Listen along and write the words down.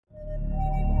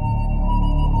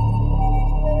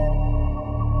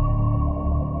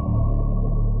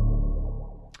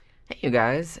You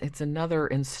guys, it's another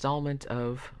installment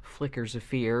of Flickers of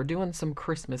Fear, doing some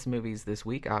Christmas movies this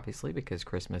week, obviously, because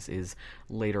Christmas is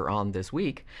later on this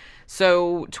week.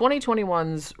 So,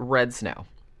 2021's Red Snow.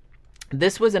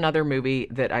 This was another movie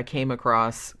that I came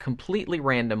across completely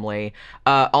randomly.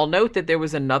 I'll note that there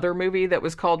was another movie that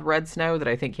was called Red Snow that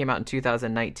I think came out in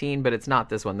 2019, but it's not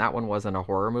this one. That one wasn't a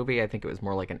horror movie. I think it was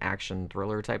more like an action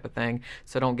thriller type of thing,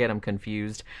 so don't get them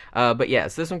confused. But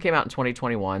yes, this one came out in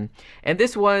 2021, and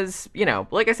this was,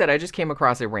 like I said, I just came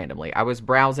across it randomly. I was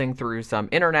browsing through some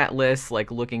internet lists,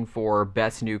 like looking for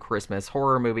best new Christmas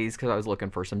horror movies, because I was looking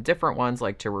for some different ones,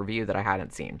 like to review that I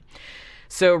hadn't seen.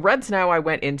 So Red Snow, I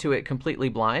went into it completely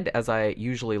blind, as I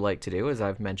usually like to do, as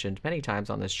I've mentioned many times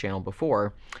on this channel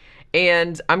before.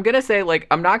 And I'm going to say,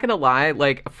 I'm not going to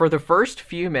lie, for the first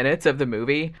few minutes of the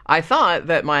movie, I thought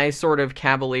that my sort of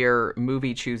cavalier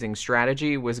movie choosing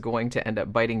strategy was going to end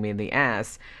up biting me in the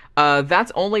ass.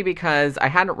 That's only because I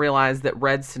hadn't realized that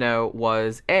Red Snow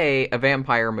was A, a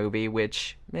vampire movie,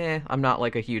 which, I'm not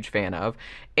a huge fan of,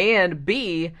 and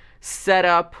B, set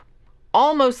up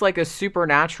almost like a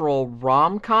supernatural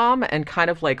rom-com and kind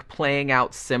of playing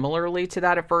out similarly to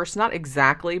that at first. Not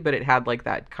exactly, but it had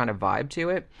that kind of vibe to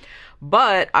it.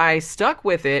 But I stuck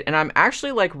with it, and I'm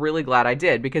actually really glad I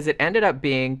did, because it ended up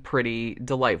being pretty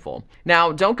delightful.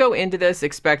 Now, don't go into this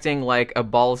expecting a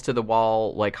balls to the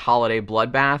wall holiday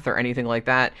bloodbath or anything like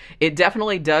that. It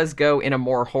definitely does go in a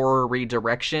more horror-y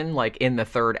direction in the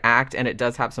third act, and it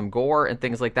does have some gore and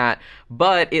things like that,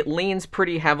 but it leans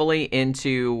pretty heavily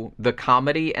into the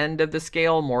comedy end of the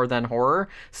scale more than horror.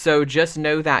 So just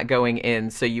know that going in,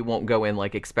 so you won't go in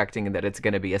expecting that it's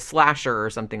going to be a slasher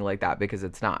or something like that, because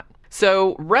it's not.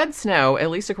 So, Red Snow, at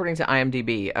least according to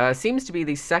IMDb, seems to be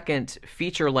the second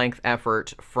feature-length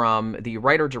effort from the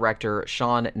writer-director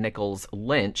Sean Nichols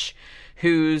Lynch,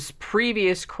 whose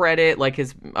previous credit,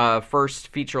 his first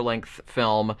feature-length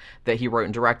film that he wrote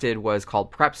and directed, was called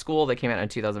Prep School, that came out in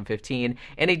 2015,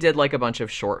 and he did a bunch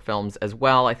of short films as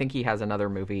well. I think he has another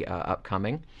movie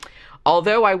upcoming.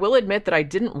 Although I will admit that I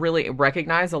didn't really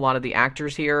recognize a lot of the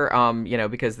actors here,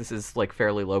 because this is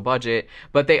fairly low budget,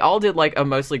 but they all did a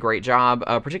mostly great job,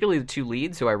 particularly the two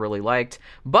leads who I really liked.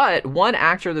 But one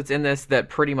actor that's in this that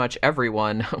pretty much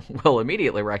everyone will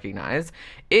immediately recognize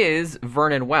is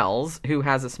Vernon Wells, who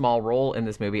has a small role in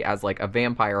this movie as a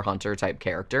vampire hunter type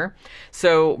character.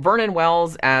 So Vernon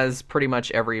Wells, as pretty much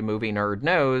every movie nerd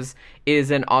knows,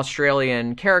 is an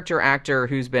Australian character actor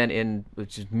who's been in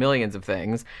millions of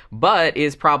things, but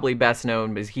is probably best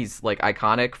known as he's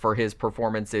iconic for his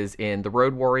performances in The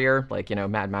Road Warrior,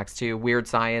 Mad Max 2, Weird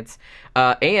Science,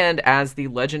 and as the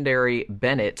legendary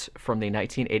Bennett from the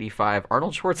 1985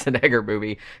 Arnold Schwarzenegger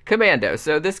movie Commando.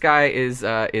 So this guy is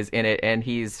in it, and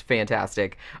he's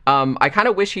fantastic. I kind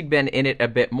of wish he'd been in it a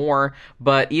bit more,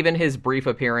 but even his brief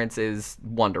appearance is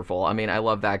wonderful. I mean, I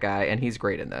love that guy, and he's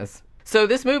great in this. So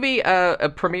this movie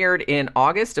premiered in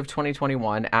August of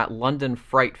 2021 at London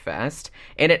Fright Fest,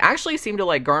 and it actually seemed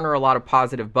to garner a lot of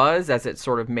positive buzz as it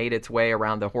sort of made its way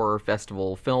around the horror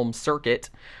festival film circuit.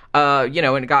 And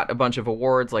it got a bunch of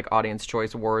awards, Audience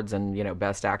Choice Awards and,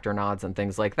 Best Actor nods and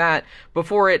things like that,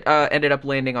 before it ended up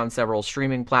landing on several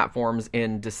streaming platforms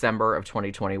in December of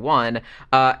 2021.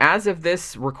 As of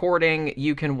this recording,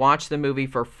 you can watch the movie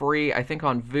for free, I think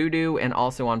on Vudu and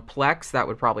also on Plex. That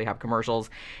would probably have commercials.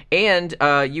 And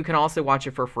you can also watch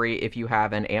it for free if you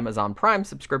have an Amazon Prime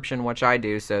subscription, which I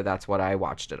do, so that's what I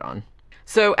watched it on.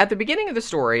 So at the beginning of the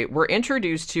story, we're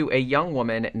introduced to a young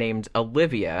woman named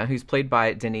Olivia, who's played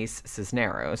by Denise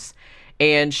Cisneros.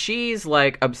 And she's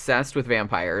obsessed with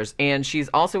vampires, and she's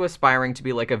also aspiring to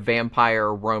be a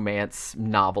vampire romance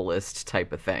novelist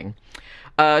type of thing.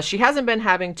 She hasn't been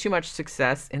having too much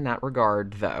success in that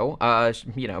regard, though,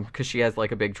 because she has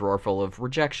a big drawer full of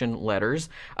rejection letters,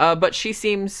 but she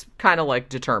seems kind of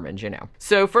determined,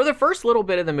 So for the first little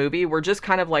bit of the movie, we're just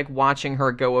kind of watching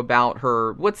her go about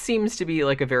her, what seems to be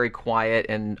a very quiet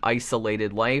and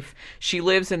isolated life. She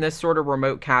lives in this sort of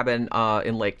remote cabin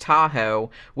in Lake Tahoe,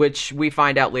 which we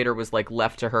find out later was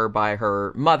left to her by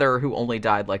her mother, who only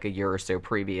died a year or so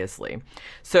previously.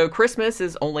 So Christmas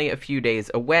is only a few days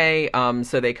away,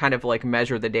 so they kind of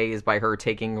measure the days by her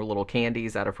taking little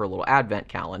candies out of her little advent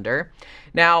calendar.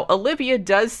 Now, Olivia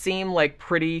does seem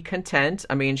pretty content.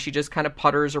 I mean, she just kind of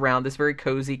putters around this very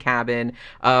cozy cabin,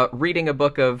 reading a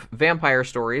book of vampire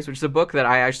stories, which is a book that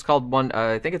I just called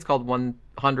I think it's called 100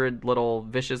 100 Little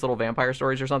Vicious Little Vampire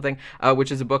Stories or something,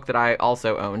 which is a book that I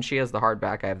also own. She has the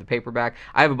hardback, I have the paperback.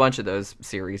 I have a bunch of those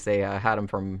series. They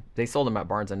they sold them at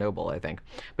Barnes & Noble, I think.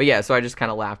 But yeah, so I just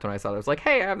kind of laughed when I saw it. I was like,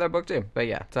 hey, I have that book too. But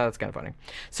yeah, so that's kind of funny.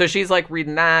 So she's like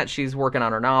reading that. She's working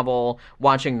on her novel,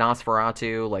 watching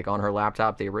Nosferatu, like on her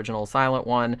laptop, the original silent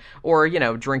one, or,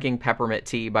 drinking peppermint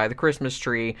tea by the Christmas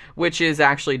tree, which is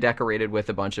actually decorated with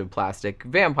a bunch of plastic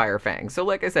vampire fangs. So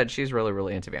like I said, she's really,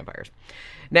 really into vampires.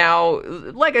 Now,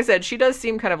 like I said, she does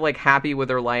seem kind of like happy with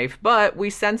her life, but we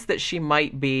sense that she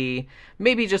might be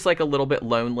maybe just like a little bit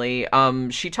lonely.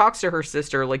 She talks to her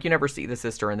sister, like you never see the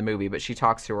sister in the movie, but she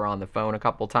talks to her on the phone a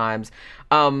couple times.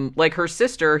 Like her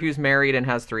sister, who's married and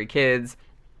has 3 kids,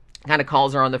 kind of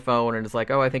calls her on the phone and is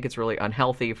like, oh, I think it's really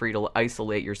unhealthy for you to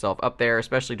isolate yourself up there,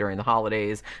 especially during the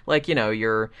holidays. Like,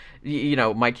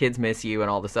 my kids miss you and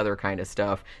all this other kind of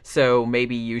stuff. So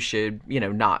maybe you should,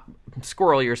 not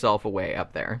squirrel yourself away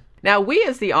up there. Now, we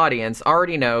as the audience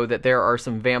already know that there are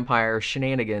some vampire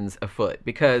shenanigans afoot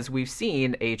because we've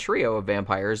seen a trio of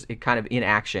vampires kind of in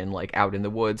action, like out in the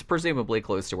woods, presumably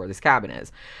close to where this cabin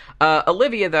is.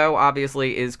 Olivia, though,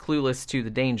 obviously is clueless to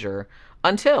the danger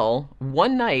until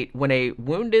one night when a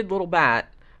wounded little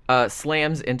bat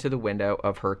slams into the window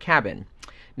of her cabin.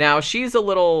 Now, she's a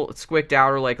little squicked out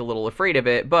or like a little afraid of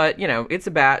it, but, it's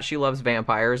a bat. She loves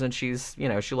vampires and she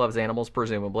loves animals,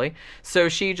 presumably. So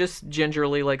she just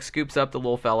gingerly like scoops up the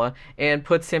little fella and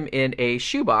puts him in a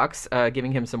shoebox,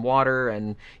 giving him some water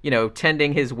and,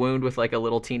 tending his wound with like a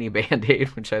little teeny Band-Aid,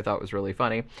 which I thought was really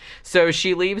funny. So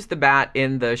she leaves the bat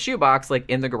in the shoebox, like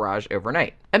in the garage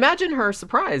overnight. Imagine her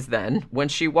surprise then when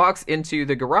she walks into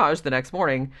the garage the next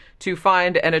morning to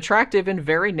find an attractive and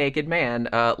very naked man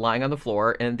lying on the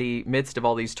floor in the midst of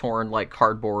all these torn like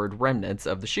cardboard remnants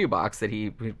of the shoebox that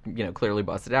he clearly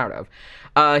busted out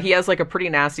of. He has like a pretty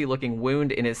nasty looking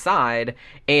wound in his side,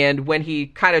 and when he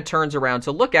kind of turns around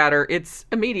to look at her, it's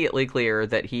immediately clear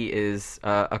that he is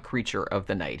a creature of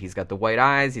the night. He's got the white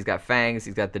eyes, he's got fangs,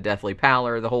 he's got the deathly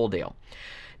pallor, the whole deal.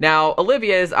 Now,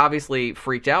 Olivia is obviously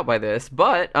freaked out by this,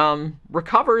 but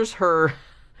recovers her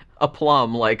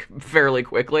aplomb like fairly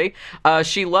quickly.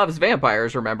 She loves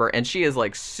vampires, remember, and she is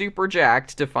like super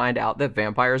jacked to find out that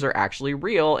vampires are actually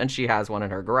real, and she has one in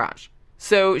her garage.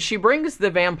 So she brings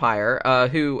the vampire,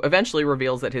 who eventually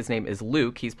reveals that his name is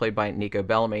Luke. He's played by Nico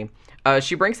Bellamy.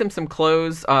 She brings him some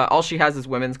clothes. All she has is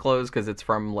women's clothes because it's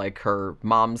from like her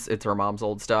mom's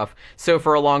old stuff. So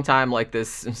for a long time, like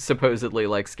this supposedly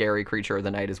like scary creature of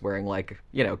the night is wearing like,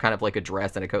 kind of like a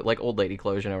dress and a coat, like old lady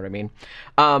clothes, you know what I mean?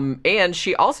 And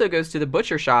she also goes to the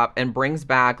butcher shop and brings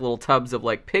back little tubs of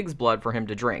like pig's blood for him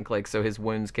to drink, like so his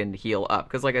wounds can heal up.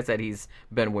 Because like I said, he's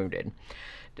been wounded.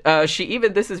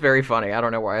 This is very funny. I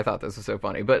don't know why I thought this was so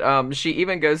funny, but she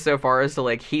even goes so far as to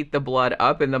like heat the blood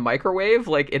up in the microwave,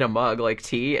 like in a mug, like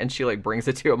tea, and she like brings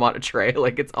it to him on a tray.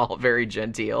 Like it's all very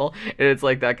genteel, and it's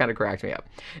like that kind of cracked me up.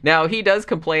 Now he does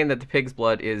complain that the pig's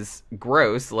blood is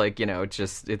gross, like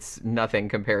it's nothing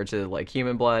compared to like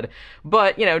human blood.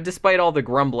 But despite all the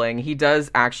grumbling, he does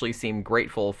actually seem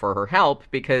grateful for her help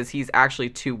because he's actually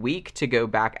too weak to go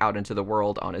back out into the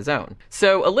world on his own.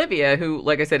 So Olivia, who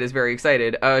like I said is very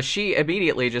excited, she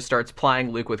immediately just starts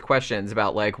plying Luke with questions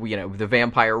about like, the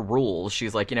vampire rules.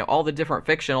 She's like, all the different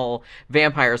fictional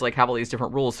vampires like have all these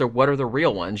different rules. So what are the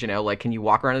real ones? Like, can you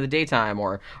walk around in the daytime,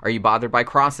 or are you bothered by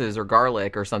crosses or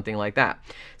garlic or something like that?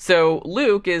 So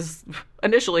Luke is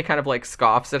initially kind of like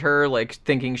scoffs at her, like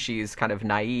thinking she's kind of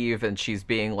naive and she's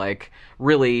being like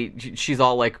really, she's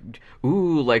all like,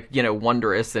 ooh, like,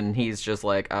 wondrous. And he's just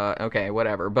like, okay,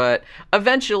 whatever. But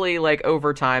eventually, like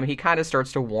over time, he kind of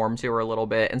starts to warm to her a little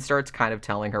bit and starts kind of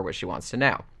telling her what she wants to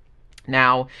know.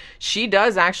 Now, she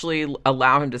does actually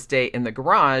allow him to stay in the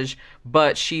garage,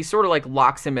 but she sort of like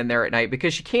locks him in there at night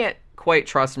because she can't quite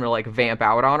trust him to like vamp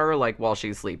out on her like while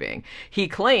she's sleeping. He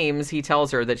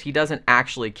tells her that he doesn't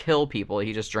actually kill people,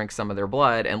 he just drinks some of their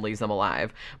blood and leaves them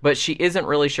alive. But she isn't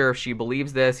really sure if she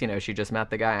believes this, she just met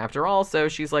the guy after all, so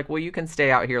she's like, well, you can stay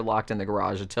out here locked in the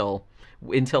garage until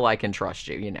I can trust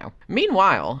you,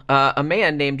 Meanwhile, a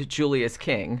man named Julius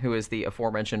King, who is the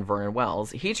aforementioned Vernon Wells,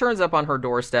 he turns up on her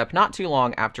doorstep not too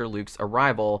long after Luke's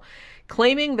arrival,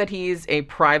 claiming that he's a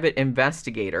private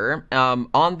investigator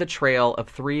on the trail of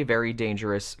 3 very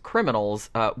dangerous criminals,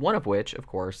 one of which, of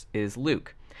course, is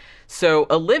Luke. So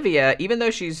Olivia, even though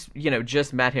she's,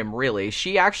 just met him really,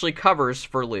 she actually covers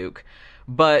for Luke.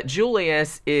 But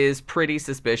Julius is pretty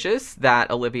suspicious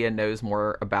that Olivia knows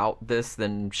more about this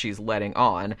than she's letting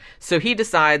on. So he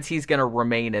decides he's going to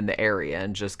remain in the area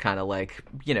and just kind of like,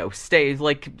 stay,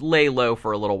 like lay low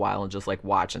for a little while and just like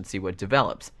watch and see what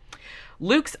develops.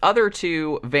 Luke's other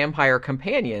two vampire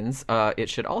companions, it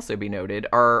should also be noted,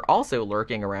 are also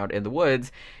lurking around in the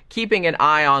woods, keeping an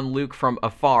eye on Luke from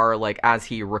afar, like as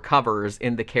he recovers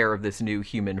in the care of this new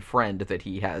human friend that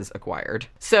he has acquired.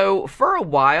 So for a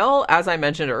while, as I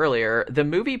mentioned earlier, the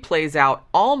movie plays out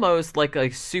almost like a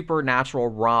supernatural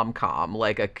rom-com,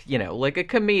 like a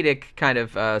comedic kind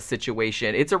of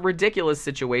situation. It's a ridiculous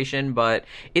situation, but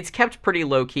it's kept pretty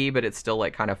low key, but it's still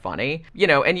like kind of funny,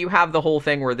 and you have the whole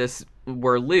thing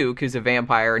where Luke, who's a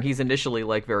vampire, and he's initially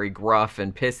like very gruff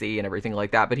and pissy and everything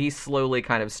like that, but he slowly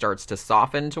kind of starts to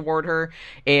soften toward her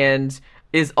and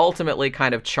is ultimately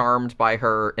kind of charmed by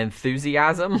her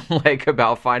enthusiasm, like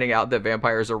about finding out that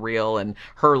vampires are real and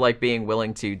her like being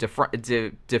willing to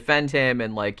defend him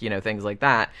and like, things like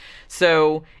that.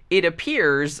 So it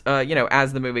appears,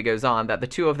 as the movie goes on, that the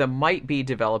two of them might be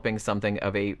developing something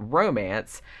of a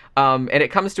romance. And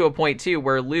it comes to a point too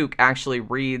where Luke actually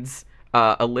reads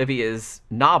Olivia's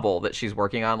novel that she's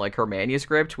working on, like her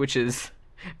manuscript, which is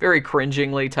very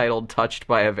cringingly titled Touched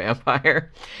by a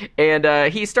Vampire.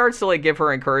 And he starts to like give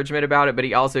her encouragement about it, but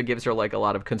he also gives her like a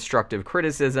lot of constructive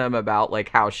criticism about like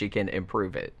how she can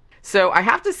improve it. So I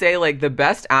have to say, like, the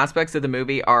best aspects of the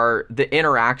movie are the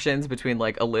interactions between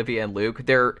like Olivia and Luke.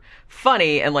 They're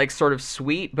funny and like sort of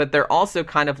sweet, but they're also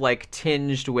kind of like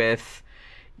tinged with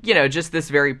just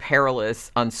this very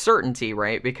perilous uncertainty,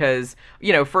 right? Because,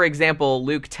 for example,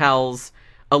 Luke tells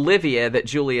Olivia that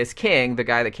Julius King, the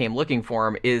guy that came looking for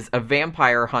him, is a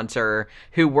vampire hunter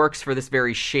who works for this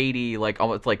very shady, like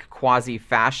almost like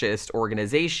quasi-fascist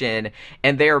organization,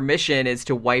 and their mission is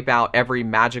to wipe out every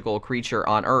magical creature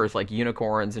on Earth, like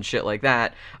unicorns and shit like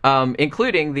that,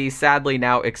 including the sadly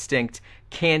now extinct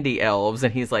candy elves.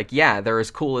 And he's like, yeah, they're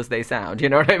as cool as they sound, you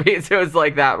know what I mean? So it's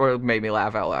like that made me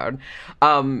laugh out loud.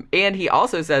 And he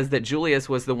also says that Julius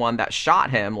was the one that shot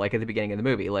him, like at the beginning of the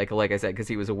movie, like I said, because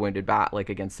he was a wounded bat like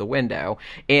against the window,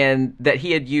 and that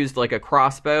he had used like a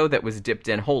crossbow that was dipped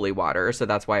in holy water, so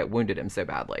that's why it wounded him so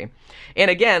badly. And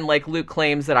again, like Luke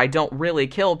claims that I don't really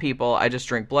kill people, I just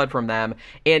drink blood from them,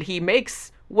 and he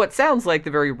makes what sounds like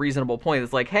the very reasonable point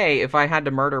is like, hey, if I had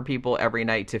to murder people every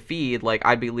night to feed, like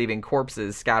I'd be leaving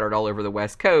corpses scattered all over the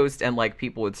West Coast and like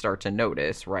people would start to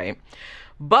notice, right?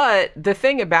 But the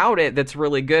thing about it that's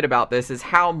really good about this is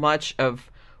how much of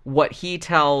what he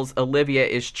tells Olivia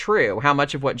is true, how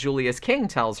much of what Julius King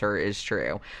tells her is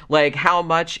true. Like how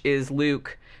much is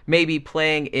Luke maybe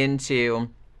playing into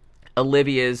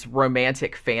Olivia's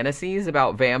romantic fantasies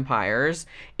about vampires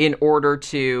in order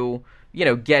to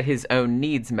get his own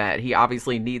needs met. He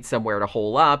obviously needs somewhere to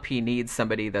hole up. He needs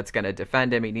somebody that's going to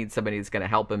defend him. He needs somebody that's going to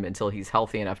help him until he's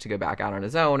healthy enough to go back out on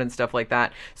his own and stuff like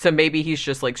that. So maybe he's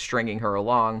just like stringing her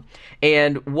along.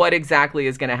 And what exactly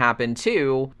is going to happen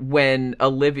too when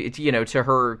Olivia, to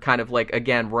her kind of like,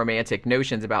 again, romantic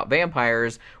notions about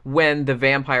vampires, when the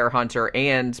vampire hunter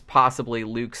and possibly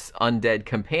Luke's undead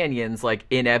companions like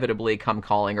inevitably come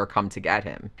calling or come to get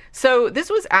him. So this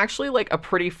was actually like a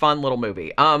pretty fun little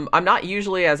movie. I'm not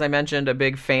usually, as I mentioned, a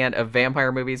big fan of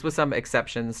vampire movies, with some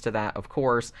exceptions to that, of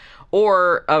course,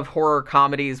 or of horror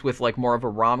comedies with like more of a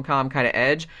rom-com kind of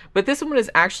edge, but this one is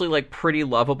actually like pretty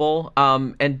lovable,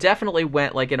 and definitely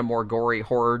went like in a more gory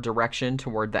horror direction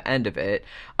toward the end of it.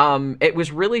 It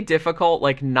was really difficult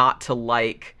like not to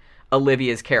like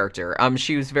Olivia's character.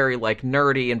 She was very like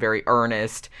nerdy and very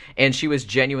earnest, and she was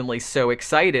genuinely so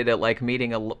excited at like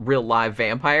meeting a real live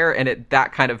vampire, and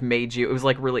that kind of made you, it was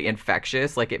like really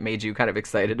infectious, like it made you kind of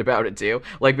excited about it too,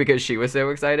 like because she was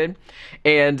so excited.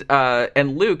 And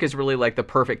Luke is really like the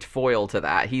perfect foil to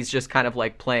that. He's just kind of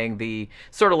like playing the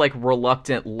sort of like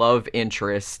reluctant love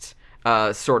interest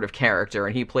sort of character,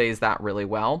 and he plays that really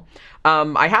well.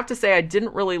 I have to say I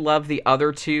didn't really love the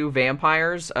other two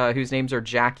vampires, whose names are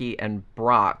Jackie and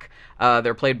Brock.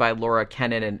 They're played by Laura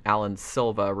Kennan and Alan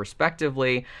Silva,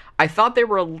 respectively. I thought they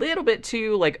were a little bit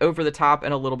too, like, over the top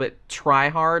and a little bit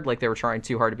try-hard. Like, they were trying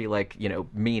too hard to be, like,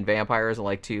 mean vampires and,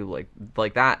 like, too,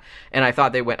 like that. And I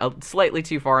thought they went slightly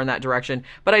too far in that direction.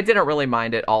 But I didn't really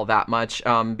mind it all that much,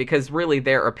 because really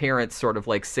their appearance sort of,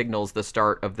 like, signals the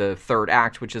start of the third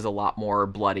act, which is a lot more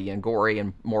bloody and gory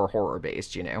and more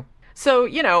horror-based, So,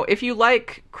 if you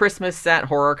like Christmas set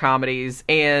horror comedies,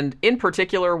 and in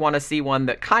particular want to see one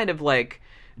that kind of like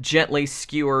gently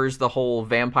skewers the whole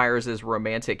vampires as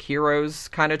romantic heroes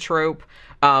kind of trope,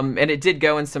 and it did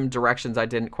go in some directions I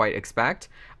didn't quite expect,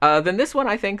 then this one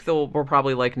I think will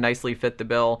probably like nicely fit the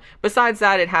bill. Besides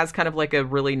that, it has kind of like a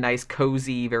really nice,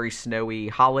 cozy, very snowy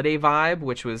holiday vibe,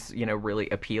 which was, really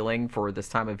appealing for this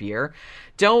time of year.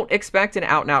 Don't expect an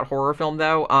out-and-out horror film,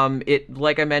 though. It,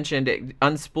 like I mentioned, it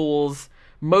unspools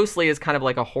mostly as kind of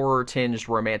like a horror-tinged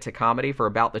romantic comedy for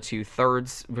about the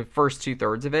first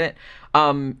two-thirds of it.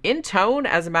 In tone,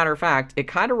 as a matter of fact, it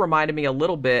kind of reminded me a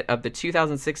little bit of the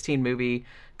 2016 movie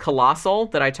Colossal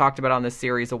that I talked about on this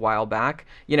series a while back.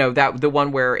 You know, that the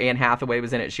one where Anne Hathaway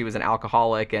was in it. She was an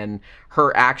alcoholic, and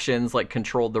her actions like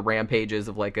controlled the rampages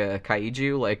of like a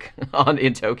kaiju, like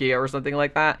in Tokyo or something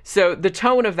like that. So the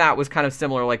tone of that was kind of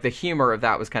similar. Like the humor of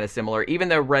that was kind of similar, even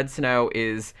though Red Snow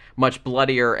is much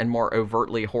bloodier and more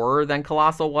overtly horror than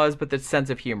Colossal was, but the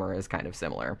sense of humor is kind of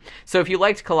similar. So if you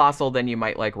liked Colossal, then you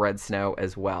might like Red Snow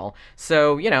as well.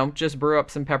 So, you know, just brew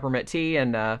up some peppermint tea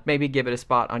and maybe give it a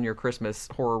spot on your Christmas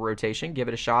horror rotation. Give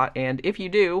it a shot. And if you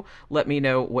do, let me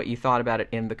know what you thought about it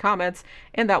in the comments.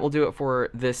 And that will do it for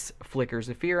this Flickers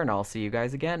of Fear. And I'll see you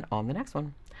guys again on the next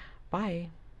one. Bye.